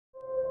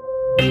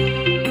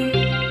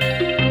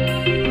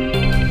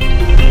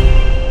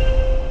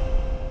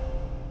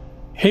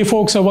Hey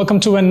folks, welcome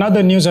to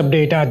another news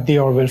update at the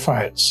Auroville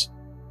Files.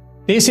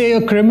 They say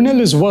a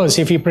criminal is worse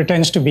if he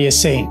pretends to be a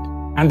saint,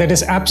 and that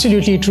is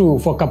absolutely true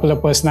for a couple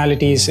of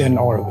personalities in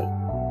Auroville.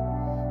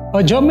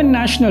 A German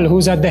national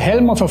who's at the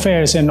helm of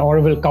affairs in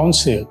Auroville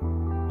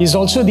Council is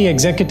also the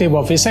executive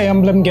of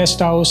Auroville Guest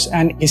House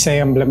and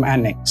Auroville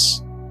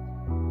Annex.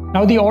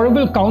 Now, the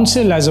Auroville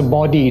Council as a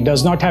body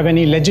does not have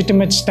any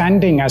legitimate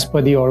standing as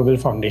per the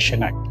Auroville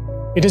Foundation Act.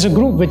 It is a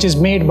group which is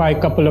made by a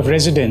couple of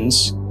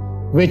residents,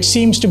 which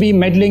seems to be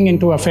meddling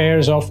into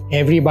affairs of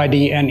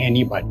everybody and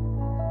anybody.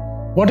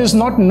 What is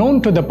not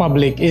known to the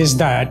public is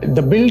that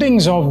the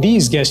buildings of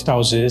these guest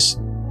houses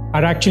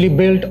are actually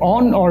built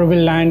on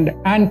Auroville land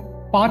and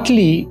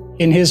partly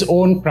in his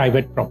own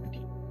private property.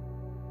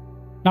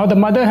 Now, the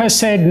mother has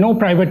said no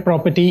private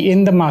property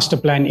in the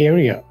Masterplan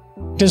area.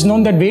 It is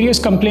known that various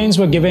complaints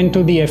were given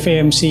to the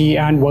FAMC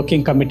and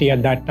working committee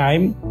at that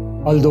time,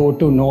 although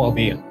to no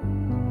avail.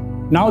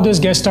 Now this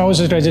guest house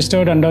is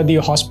registered under the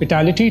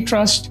Hospitality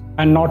Trust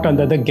and not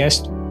under the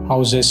Guest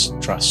Houses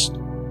Trust.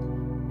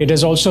 It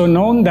is also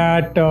known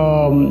that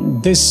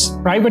this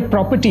private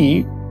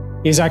property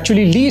is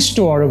actually leased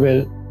to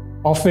Auroville,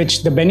 of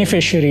which the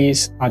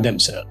beneficiaries are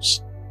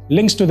themselves.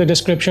 Links to the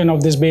description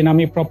of this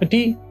Benami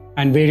property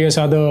and various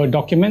other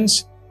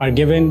documents are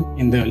given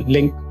in the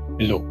link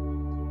below.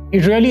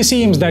 It really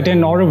seems that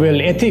in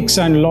Auroville, ethics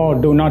and law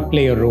do not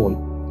play a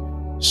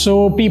role.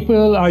 So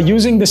people are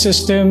using the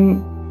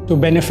system to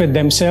benefit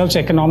themselves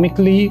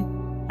economically,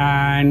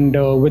 and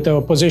with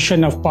a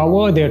position of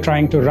power, they're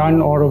trying to run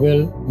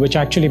Auroville, which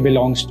actually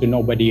belongs to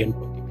nobody in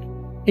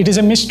particular. It is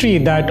a mystery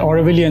that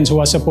Aurovillians, who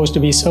are supposed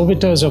to be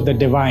servitors of the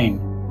divine,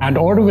 and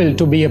Auroville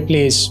to be a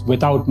place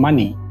without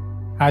money,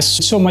 has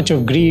so much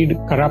of greed,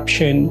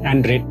 corruption,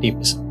 and red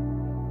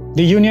tapeism.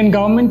 The union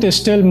government is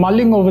still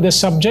mulling over the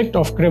subject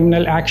of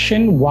criminal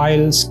action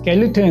while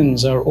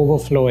skeletons are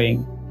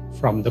overflowing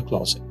from the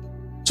closet.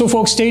 So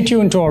folks, stay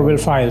tuned to Auroville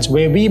Files,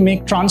 where we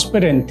make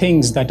transparent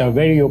things that are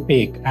very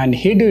opaque and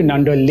hidden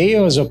under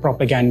layers of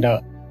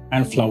propaganda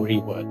and flowery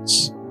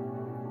words.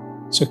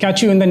 So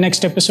catch you in the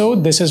next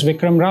episode. This is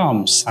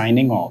VikramRam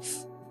signing off.